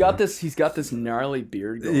cool to He's see. got this gnarly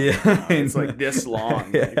beard going. Yeah, on. I It's know. like this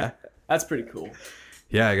long. Yeah. Like, that's pretty cool.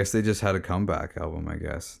 Yeah, I guess they just had a comeback album, I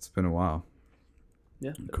guess. It's been a while.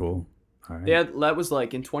 Yeah. Cool. All right. Yeah, that was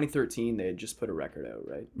like in 2013 they had just put a record out,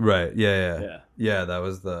 right? Right. Yeah, yeah. Yeah. Yeah, that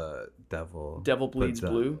was the Devil. Devil Bleeds the-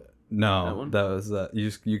 Blue. That No, one? that was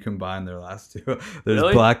you combine their last two. There's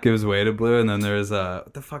Really? Black Gives Way to Blue, and then there's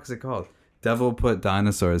what the fuck is it called? Devil Put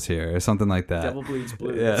Dinosaurs Here or something like that. Devil Bleeds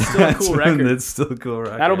Blue. Yeah, It's still a cool record. It's still a cool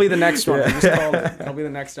record. That'll be the next one. Yeah. Just call it. That'll be the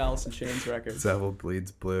next Alice in Chains record. Devil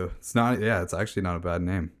Bleeds Blue. It's not. Yeah, it's actually not a bad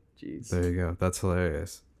name. Jeez. There you go. That's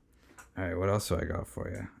hilarious. All right, what else do I got for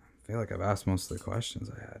you? I feel like I've asked most of the questions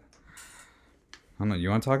I had. I don't know. You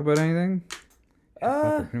want to talk about anything?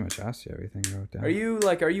 I pretty much asked you everything I wrote down. Are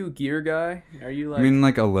you a gear guy? Are you like? I mean,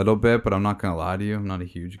 like a little bit, but I'm not gonna lie to you. I'm not a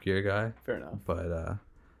huge gear guy. Fair enough. But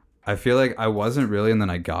I feel like I wasn't really, and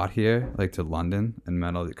then I got here, like to London and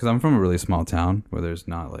met all, because I'm from a really small town where there's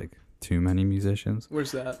not like too many musicians.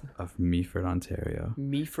 Where's that? Of Meaford, Ontario.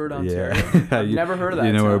 Meaford, Ontario. Yeah. I've never heard of that.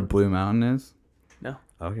 You know town. where Blue Mountain is? No.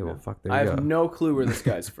 Okay, well, fuck, there I you go. have no clue where this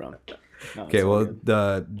guy's from. No, Okay, it's all well, good.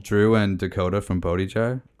 the Drew and Dakota from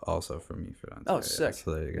Bodijar, also from Meaford, Ontario. Oh, sick.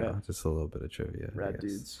 So there you go. Yeah. Just a little bit of trivia. I Rad guess.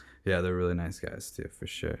 dudes. Yeah, they're really nice guys too, for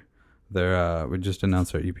sure. They're we just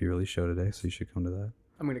announced our EP release show today, so you should come to that.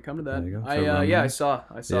 I'm gonna come to that. There you go. I So Rum I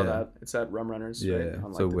Runners? saw Yeah. that. It's at Rum Runners. Yeah, right?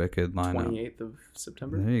 On it's a wicked lineup. 28th of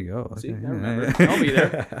September. There you go. See, Okay. I remember. I'll be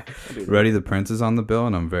there. I'll be there. Ready the Prince is on the bill,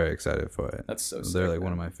 and I'm very excited for it. That's so sick. They're like man.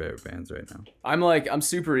 one of my favorite bands right now. I'm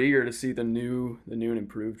super eager to see the new and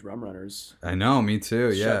improved Rum Runners. I know, me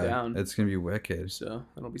too. Shut Yeah, down. it's gonna be wicked. So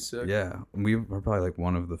that'll be sick. Yeah, we were probably like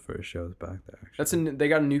one of the first shows back there. Actually. They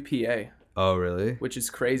got a new PA, Oh, really? which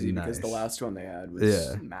is crazy because the Nice. last one they had was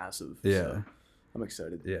Yeah. massive. Yeah. So I'm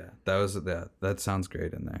excited. Yeah, that sounds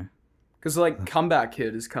great in there. Because like Comeback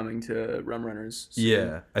Kid is coming to Rum Runners. soon.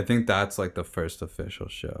 Yeah, I think that's like the first official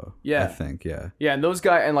show. Yeah. I think, yeah. Yeah, and those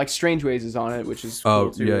guys and like Strange Ways is on it, which is cool Oh,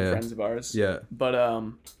 too. yeah, They're yeah. friends of ours. Yeah. But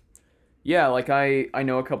yeah, like I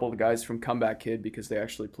know a couple of the guys from Comeback Kid because they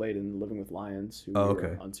actually played in Living with Lions, who Oh, we were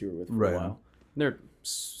okay. on tour with for Right a on. while. They're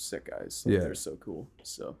sick guys. Like, Yeah. they're so cool.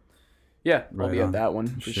 So yeah, I'll Right be on. at that one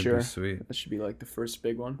for Should sure. be sweet. That should be like the first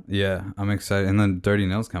big one. Yeah, I'm excited. And then Dirty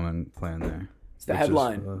Nils coming playing there. It's the which is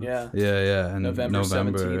headline. fun. Yeah. Yeah, and November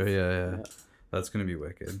 17th. Yeah. Yeah. That's gonna be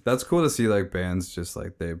wicked. That's cool to see like bands just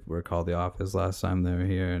like they were called The Office last time they were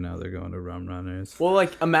here, and now they're going to Rum Runners. Well,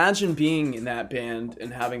 like imagine being in that band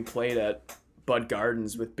and having played at Bud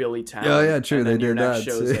Gardens with Billy Town. Oh yeah, true. and They then your did next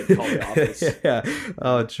that. shows too. like called The Office. Yeah.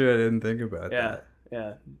 Oh, true. I didn't think about Yeah, that.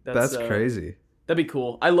 yeah. That's crazy. That'd be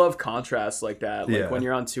cool. I love contrasts like that. Like Yeah. when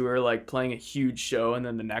you're on tour, like playing a huge show and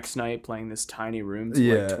then the next night playing this tiny room to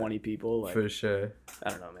Yeah. like 20 people. Like For sure. I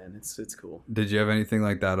don't know, man. It's cool. Did you have anything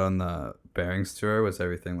like that on the Bearings tour? Was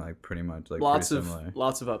everything like pretty much like Lots pretty of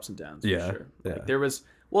similar? ups and downs. Yeah, For sure. yeah. Like there was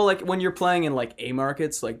like when you're playing in like A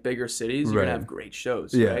markets, like bigger cities, you're Right. gonna have great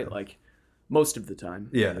shows, Yeah. right? Like most of the time.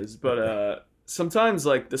 Yeah. that is. But sometimes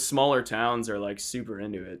like the smaller towns are like super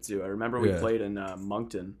into it too. I remember we Yeah. played in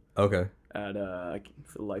Moncton. Okay. At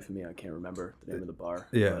for the life of me I can't remember the name of the bar.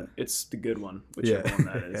 Yeah. but it's the good one, Yeah. whichever one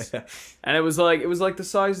that is. And it was like the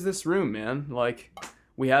size of this room, man. Like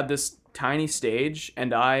we had this tiny stage,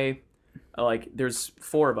 and there's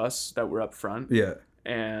 4 of us that were up front, Yeah.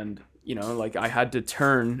 and like I had to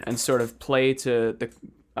turn and sort of play to the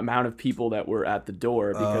amount of people that were at the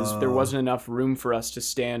door because there Oh. wasn't enough room for us to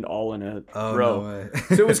stand all in a Oh row. no way.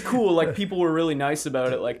 So it was cool. Like people were really nice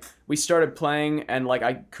about it. Like we started playing and like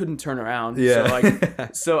I couldn't turn around. Yeah.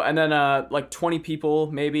 And then like 20 people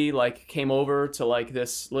maybe like came over to like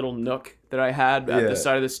this little nook that I had at Yeah. the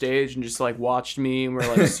side of the stage and just like watched me and were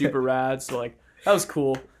like super rad. So like that was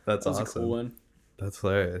cool. That's That was awesome. a cool one. That's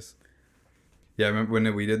hilarious. Yeah, I remember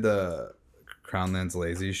when we did the Crownlands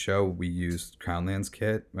Lazy show, we used Crownlands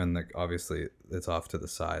kit, and like obviously it's off to the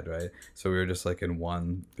side, right? So we were just like in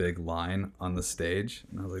one big line on the stage,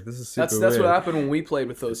 and I was like, "This is super That's weird." what happened when we played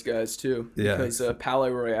with those guys too. Yeah. Because Palais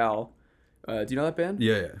Royale. Do you know that band?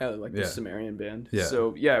 Yeah, Yeah, like the Yeah. Sumerian band. Yeah.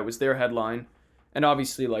 So yeah, it was their headline, and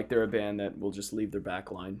obviously like they're a band that will just leave their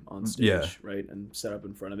back line on stage, Yeah. right, and set up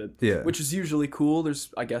in front of it. Yeah. Which is usually cool. There's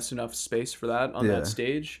I guess enough space for that on Yeah. that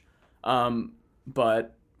stage,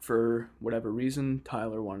 but for whatever reason,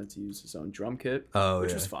 Tyler wanted to use his own drum kit, Oh, which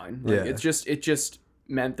yeah. was fine. Like, Yeah. it just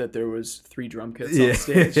meant that there was 3 drum kits Yeah. on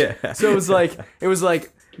stage. Yeah. So it was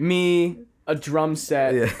like me, a drum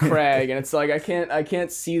set, Yeah. Craig, and it's like I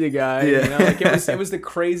can't see the guy. Yeah. You know? Like it was the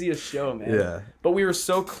craziest show, man. Yeah. But we were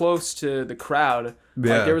so close to the crowd.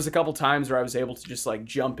 Yeah. Like there was a couple times where I was able to just like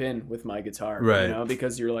jump in with my guitar, Right. you know,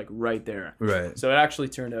 because you're like right there. Right. So it actually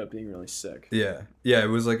turned out being really sick. Yeah. Yeah, it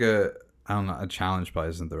was like I don't know, a challenge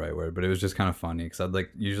probably isn't the right word, but it was just kind of funny because I'd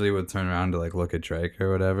like usually would turn around to like look at Drake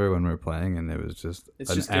or whatever when we were playing, and it was just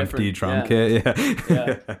It's an just empty different. drum kit.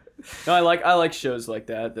 Yeah. Yeah. No, I like shows like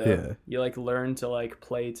that. Yeah. You like learn to like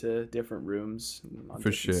play to different rooms on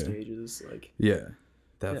For different sure. stages. Like Yeah,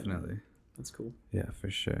 definitely. that's cool. Yeah, for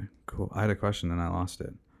sure. Cool. I had a question and I lost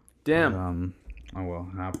it. Damn. But, oh well,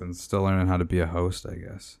 it happens. Still learning how to be a host, I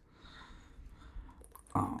guess.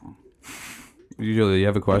 Oh. Usually, you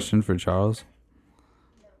have a question for Charles?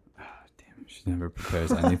 Ah, damn, she never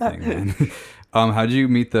prepares anything, man. How did you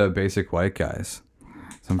meet the Basic White guys?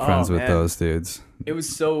 Some friends with man. those dudes. It was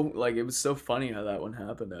so funny how that one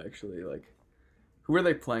happened actually. Like, who were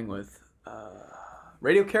they playing with?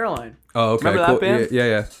 Radio Caroline. Oh, okay. Remember cool. that band?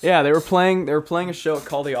 Yeah. Yeah, they were playing a show at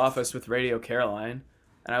Call the Office with Radio Caroline,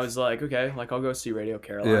 and I was like, okay, like I'll go see Radio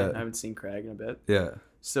Caroline. Yeah. I haven't seen Craig in a bit. Yeah.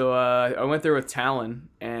 So I went there with Talon,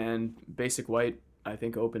 and Basic White I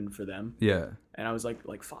think opened for them. Yeah. And I was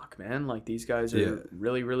like fuck, man, like these guys are Yeah.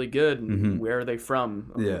 really, really good. And where are they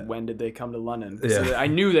from? Yeah. When did they come to London? Yeah. So I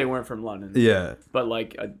knew they weren't from London. Yeah. But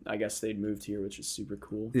like I guess they'd moved here, which is super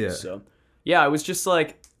cool. Yeah. So yeah, it was just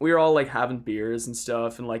like we were all like having beers and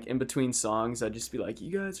stuff, and like in between songs, I'd just be like,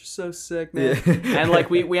 "You guys are so sick, man!" Yeah. And like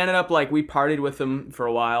we ended up like we partied with them for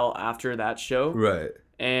a while after that show, Right.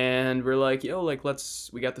 and we're like, "Yo, like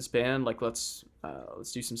we got this band, like let's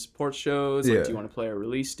do some support shows. Like, Yeah. do you want to play our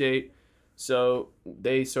release date?" So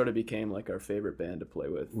they sort of became like our favorite band to play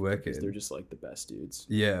with. Wicked. 'Cause they're just like the best dudes.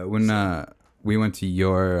 Yeah, when we went to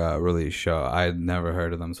your release show, I had never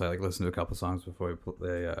heard of them, so I like listened to a couple songs before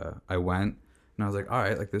I went, and I was like, all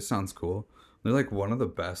right, like this sounds cool. They're like one of the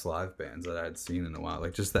best live bands that I'd seen in a while.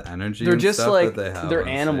 Like just the energy. They're and just stuff like that they have they're on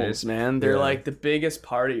animals, stage. man. They're Yeah. like the biggest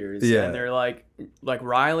partiers. Yeah. And they're like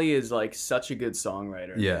Riley is like such a good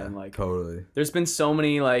songwriter. Yeah, man. Like totally. there's been so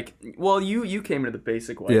many like you came to the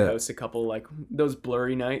Basic White Yeah. House a couple like those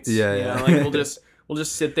blurry nights. Yeah, you yeah. know, like we'll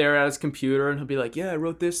just sit there at his computer and he'll be like, yeah, I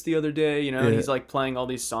wrote this the other day, you know, and Yeah. he's like playing all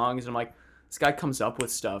these songs and I'm like, this guy comes up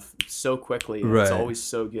with stuff so quickly and Right. it's always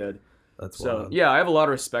so good. That's So wild. yeah, I have a lot of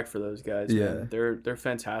respect for those guys. Yeah. Man. They're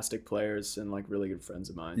fantastic players and like really good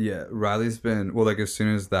friends of mine. Yeah, Riley's been well. Like as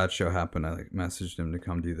soon as that show happened, I like messaged him to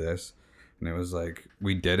come do this, and it was like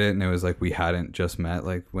we did it, and it was like we hadn't just met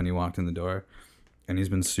like when he walked in the door, and he's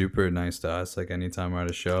been super nice to us. Like anytime we're at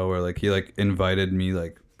a show, or like he like invited me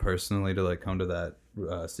like personally to like come to that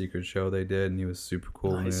secret show they did, and he was super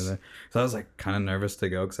cool when we Nice. were there. So I was like kind of nervous to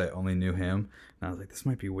go because I only knew him, and I was like, this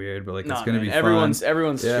might be weird, but like it's gonna man, be everyone's fun.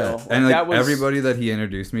 everyone's Yeah, chill. and like that was, everybody that he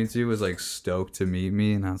introduced me to was like stoked to meet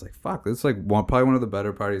me, and I was like, "Fuck, this is like probably one of the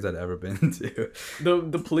better parties I'd ever been to."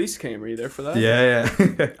 the police came. Were you there for that?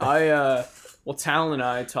 Yeah. Well, Talon and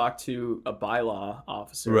I talked to a bylaw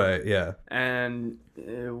officer. Right. Yeah. And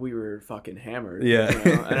we were fucking hammered. Yeah.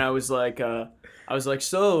 You know? And I was like,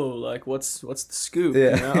 so like, what's the scoop?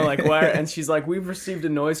 Yeah. You know, like why? And she's like, we've received a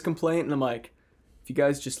noise complaint, and I'm like, if you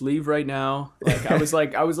guys just leave right now. Like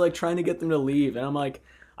I was like trying to get them to leave, and I'm like.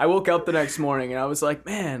 I woke up the next morning and I was like,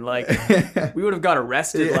 man, like we would have got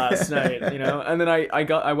arrested last night, you know? And then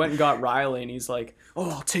I went and got Riley and he's like, oh,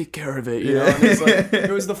 I'll take care of it, you know? And it's like, it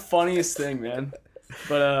was the funniest thing, man.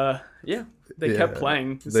 But yeah, they kept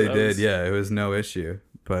playing. They so did. Yeah. It was no issue.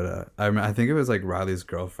 But I think it was like Riley's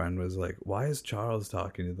girlfriend was like, why is Charles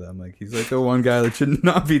talking to them? Like he's like the one guy that should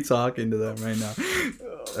not be talking to them right now.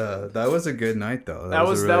 That was a good night though. That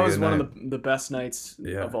was a really good one night. of the best nights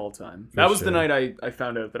Yeah, of all time. for That was the sure. night I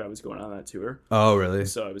found out that I was going on that tour. Oh really?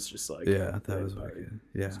 So I was just like, Yeah, that hey, was buddy. wicked.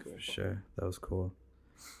 Yeah, cool. for sure. That was cool.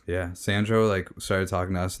 Yeah, Sandro like started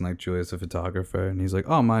talking to us, and like Julia's a photographer, and he's like,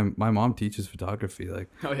 "Oh, my mom teaches photography. Like,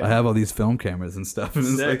 Oh, yeah. I have all these film cameras and stuff." And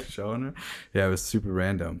it's Sick. like showing her. Yeah, it was super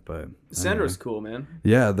random, but Sandro's anyway. cool, man.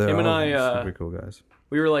 Yeah, they're Him and all I, super cool guys.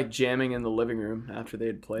 We were like jamming in the living room after they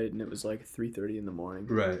had played, and it was like 3:30 in the morning.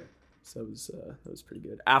 Right. So that was pretty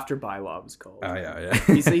good. After Bylaw was called. Oh yeah.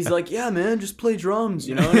 He's like, yeah, man, just play drums,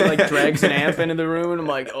 you know. And he like drags an amp into the room, and I'm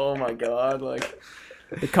like, oh my god, like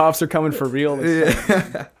the cops are coming for real. This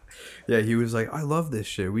time. Yeah. Yeah, he was like, I love this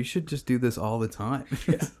shit. We should just do this all the time.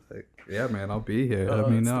 Yeah. Like, yeah, man, I'll be here. Oh, Let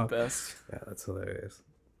me it's know. the best. Yeah, that's hilarious.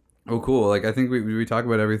 Oh, cool. Like, I think we talk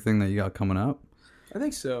about everything that you got coming up. I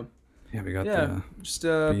think so. Yeah, we got Yeah, just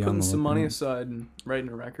on putting the some money lookout. aside and writing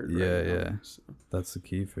a record. Yeah, right now, yeah. so. that's the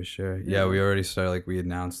key for sure. Yeah. Yeah, we already started, like, we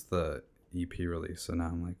announced the EP release, so now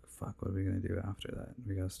I'm like, fuck, what are we going to do after that?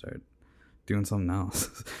 We got to start doing something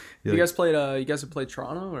else. You guys played. You guys have played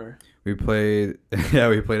Toronto, or We played, yeah,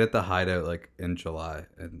 we played at the Hideout, like, in July,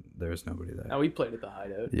 and there was nobody there. no? We played at the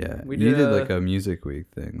Hideout. Yeah, we you did, did like a music week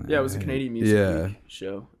thing. Yeah, it was a right? Canadian Music Yeah. Week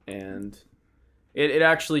show, and it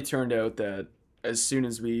actually turned out that as soon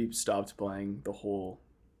as we stopped playing, the whole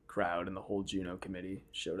crowd and the whole Juno committee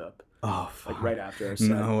showed up, Oh, fuck. like right after our set.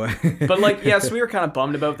 No way. But like, yeah, so we were kind of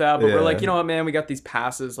bummed about that, but we're like, Yeah. you know what, man, we got these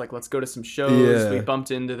passes, like let's go to some shows. Yeah. We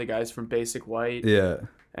bumped into the guys from Basic White, Yeah,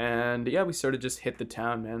 and yeah, we sort of just hit the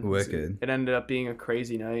town, man. It was- Wicked. It ended up being a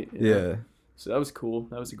crazy night. you know? yeah, So that was cool.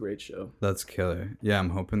 That was a great show. that's killer. Yeah, I'm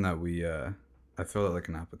hoping that we, I filled out like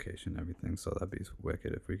an application and everything, so that'd be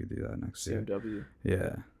wicked if we could do that next year. CMW. Yeah,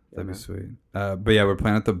 that'd man. be sweet. But yeah, we're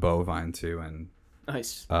playing at the Bovine too, and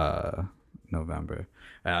Nice. November.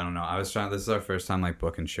 I don't know. I was trying. This is our first time like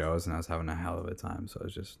booking shows, and I was having a hell of a time. So I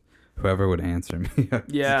was just whoever would answer me.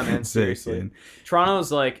 Yeah, man. Seriously,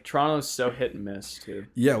 Toronto's so hit and miss too.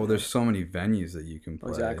 Yeah, well, there's so many venues that you can play.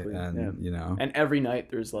 Exactly. And you know. And every night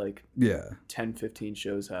there's like Yeah. 10, 15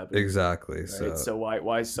 shows happening. Exactly. Right? So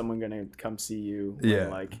why is someone gonna come see you when Yeah.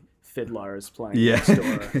 like Fiddler is playing Yeah. next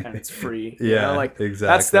door and it's free? You Yeah, know? Like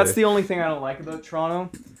exactly. that's the only thing I don't like about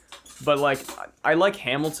Toronto. But like I like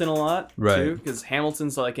Hamilton a lot Right. too, because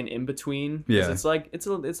Hamilton's like an in between. Yeah. It's like it's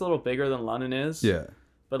a little bigger than London is. Yeah.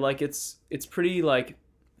 But like it's pretty like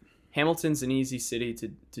Hamilton's an easy city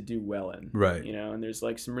to do well in. Right. You know, and there's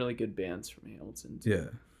like some really good bands from Hamilton too. Yeah.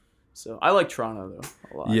 So I like Toronto though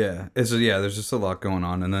a lot. Yeah. There's just a lot going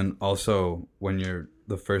on. And then also when you're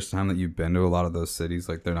the first time that you've been to a lot of those cities,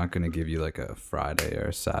 like they're not going to give you like a Friday or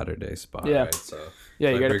a Saturday spot. Yeah. Right? So Yeah,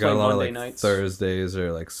 you like, got to we play got a lot Monday of like nights. Thursdays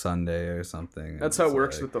or like Sunday or something. That's and how it it's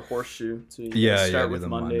works like- with the Horseshoe. So you Yeah, start do with the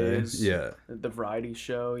Mondays. Yeah. The variety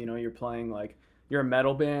show, you know, you're playing like you're a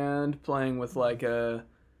metal band playing with like a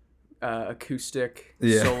acoustic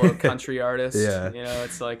Yeah. solo country artist. Yeah. You know,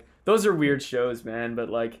 it's like those are weird shows, man, but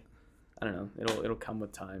like I don't know, it'll come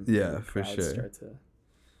with time. Yeah, The for crowds sure. Start to,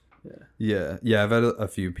 Yeah. I've had a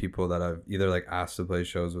few people that I've either like asked to play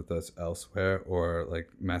shows with us elsewhere or like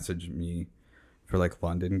messaged me for like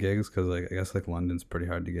London gigs because like I guess like London's pretty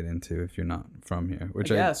hard to get into if you're not from here,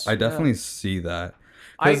 which I definitely see that.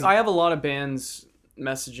 'Cause- I have a lot of bands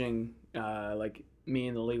messaging like me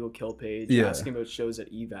and the Legal Kill page Yeah. asking about shows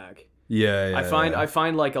at EVAC. Yeah. I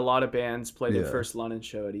find like a lot of bands play their Yeah. first London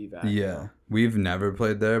show at EVAC. Yeah, we've never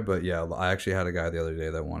played there, but yeah, I actually had a guy the other day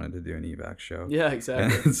that wanted to do an evac show. Yeah, And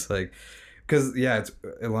exactly. it's like, cause yeah, it's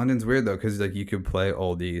London's weird though, cause like you could play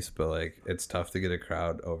Old East, but like it's tough to get a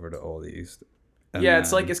crowd over to Old East. And Yeah, it's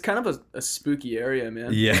then- like it's kind of a spooky area,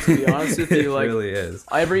 man. yeah, To be honest with you, like it really is.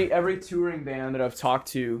 every touring band that I've talked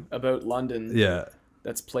to about London Yeah,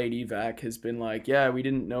 that's played EVAC has been like, yeah, we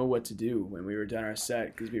didn't know what to do when we were done our set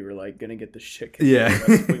because we were like gonna get the shit kicked Yeah. out of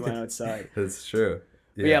us if we went outside. that's true.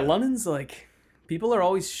 But yeah, London's like people are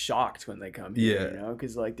always shocked when they come here, Yeah. you know,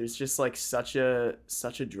 because like there's just like such a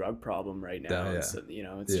drug problem right now. Yeah. So, you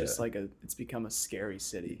know, it's Yeah. just like it's become a scary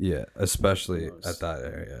city. Yeah, especially Almost. at that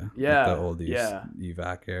area. Yeah, like the Old East yeah.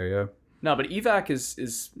 evac area. No, but EVAC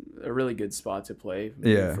is a really good spot to play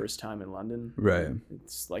when Yeah. your first time in London. Right.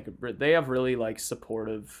 It's like they have really like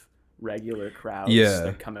supportive regular crowds Yeah.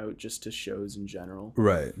 that come out just to shows in general.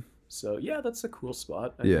 Right. So yeah, that's a cool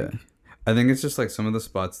spot. I Yeah. think. I think it's just like some of the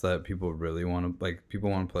spots that people really want to like.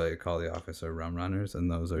 People want to play Call the Office or Rum Runners,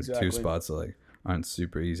 and those are Exactly. two spots that like aren't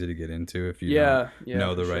super easy to get into if you Yeah, don't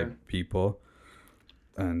know the for right sure. people.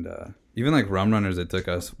 And even like Rum Runners, it took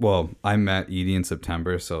us. Well, I met Edie in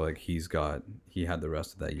September, so like he had the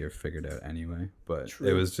rest of that year figured out anyway. But it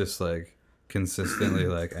True. was just like consistently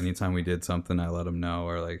like anytime we did something, I let him know,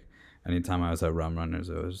 or like anytime I was at Rum Runners,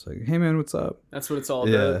 it was just like, hey man, what's up? That's what it's all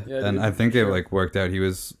Yeah, about. Yeah, and dude, I think for it sure. like worked out. He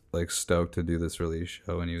was like stoked to do this release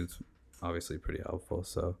show, and he was obviously pretty helpful.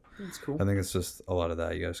 So That's cool. I think it's just a lot of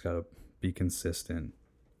that. You guys gotta be consistent.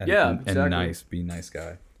 And, Yeah, and exactly. nice. Be a nice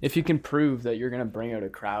guy. If you can prove that you're gonna bring out a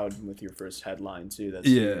crowd with your first headline too, that's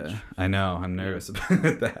Yeah, huge. I know. I'm nervous about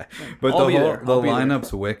that, but I'll be the there. whole I'll be there.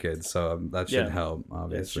 lineup's wicked, so that should Yeah. help. Yeah, it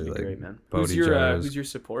Obviously, should be like great, man. Bodhi Jars. Who's your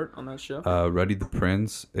support on that show? Ready the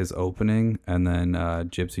Prince is opening, and then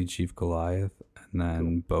Gypsy Chief Goliath, and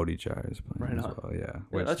then Bodhi Jar is playing Right as on. well. Yeah, that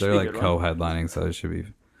which should they're be a like good one. co-headlining, so it should be.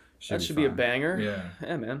 That should be a fun. banger. Yeah,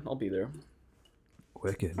 Yeah, man, I'll be there.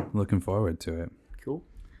 wicked. Looking forward to it. Cool.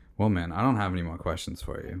 Well, man, I don't have any more questions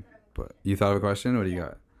for you, but you thought of a question? What do you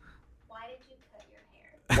got? Why did you cut your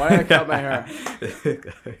hair? Why did I cut my hair?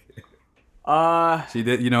 She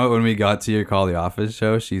did. You know what? When we got to your Call the Office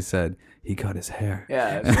show, she said he cut his hair.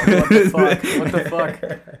 Yeah. It's like, what the fuck? What the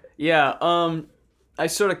fuck? Yeah. I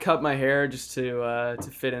sort of cut my hair just to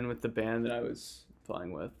fit in with the band that I was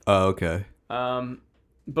playing with. Oh, okay.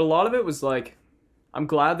 But a lot of it was like, I'm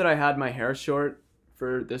glad that I had my hair short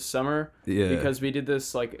for this summer. Yeah. Because we did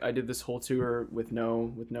this I did this whole tour with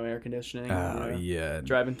no air conditioning. Oh, you know? yeah.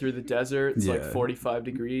 Driving through the desert, it's like Yeah. 45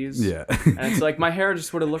 degrees. Yeah. And it's like my hair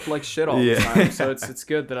just would have looked like shit all Yeah. the time. So it's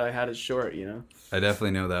good that I had it short, you know. I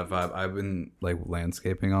definitely know that vibe. I've been like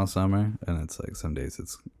landscaping all summer, and it's like some days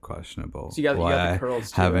it's questionable. So you got the why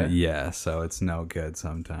curls too, I haven't. right? Yeah, so it's no good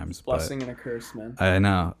sometimes. Blessing and a curse, man. But I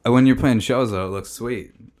know when you're playing shows though, it looks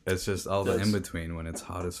sweet. It's just all the does. in between when it's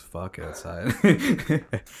hot as fuck outside.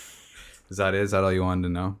 Is that all you wanted to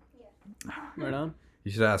know? Right on.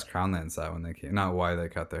 You should ask Crownlands that when they came. Not why they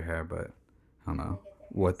cut their hair, but I don't know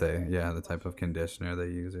what the type of conditioner they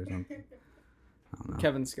use or something. I don't know.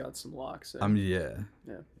 Kevin's got some locks. Yeah.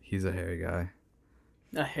 Yeah. He's a hairy guy.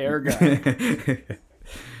 A hair guy.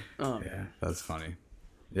 Yeah, that's funny.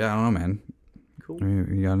 Yeah, I don't know, man. Cool.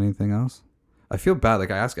 You got anything else? I feel bad.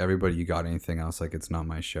 Like, I ask everybody, you got anything else? Like, it's not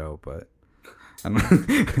my show, but I don't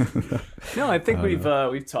know. No, I think I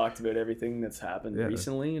we've talked about everything that's happened Yeah.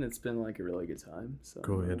 recently, and it's been like a really good time. So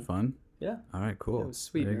Cool. You had fun? Yeah. All right, cool. It was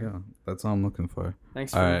sweet, There you man. go. That's all I'm looking for.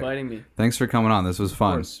 Thanks for All right. inviting me. Thanks for coming on. This was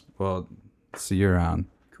fun. course. Well, see you around.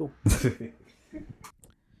 Cool.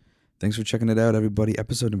 Thanks for checking it out, everybody.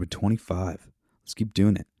 Episode number 25. Let's keep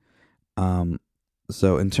doing it.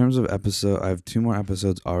 So in terms of episode, I have 2 more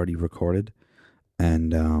episodes already recorded,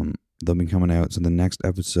 and they'll be coming out. So the next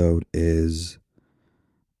episode is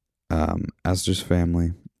Esther's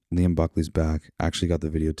family. Liam Buckley's back. Actually got the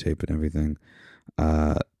videotape and everything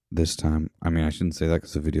this time. I mean, I shouldn't say that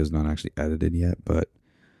because the video's not actually edited yet, but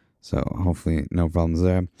so hopefully no problems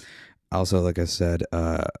there. Also, like I said,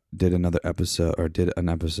 did an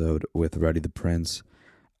episode with Reddy the Prince.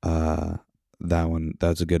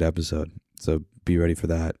 That's a good episode. So be ready for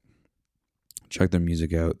that. Check their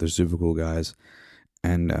music out. They're super cool guys.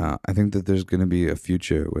 And I think that there's going to be a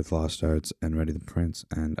future with Lost Arts and Reddy the Prince.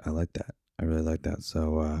 And I like that. I really like that.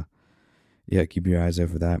 So, yeah, keep your eyes out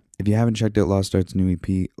for that. If you haven't checked out Lost Arts' new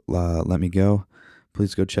EP, Let Me Go,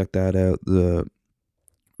 please go check that out. The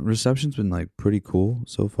reception's been like pretty cool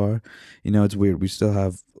so far. You know, it's weird. We still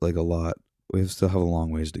have like we still have a long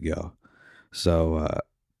ways to go. So,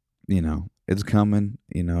 you know, it's coming,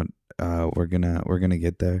 you know, we're gonna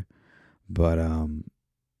get there, but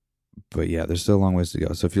yeah, there's still a long ways to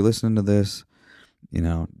go. So if you're listening to this, you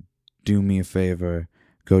know, do me a favor,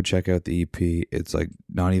 go check out the EP. It's like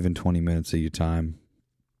not even 20 minutes of your time.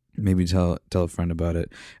 Maybe tell a friend about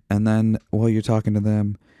it, and then while you're talking to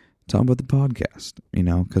them, tell them about the podcast, you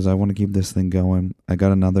know, because I want to keep this thing going. I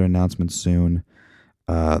got another announcement soon.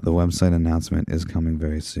 The website announcement is coming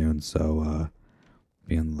very soon, so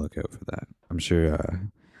be on the lookout for that. I'm sure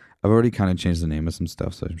I've already kind of changed the name of some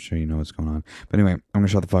stuff, so I'm sure you know what's going on. But anyway, I'm gonna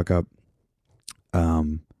shut the fuck up.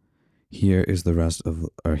 Here is the rest of,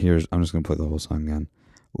 I'm just gonna play the whole song again.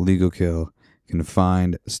 Legal Kill.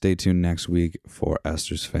 Stay tuned next week for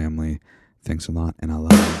Esther's family. Thanks a lot, and I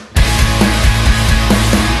love you.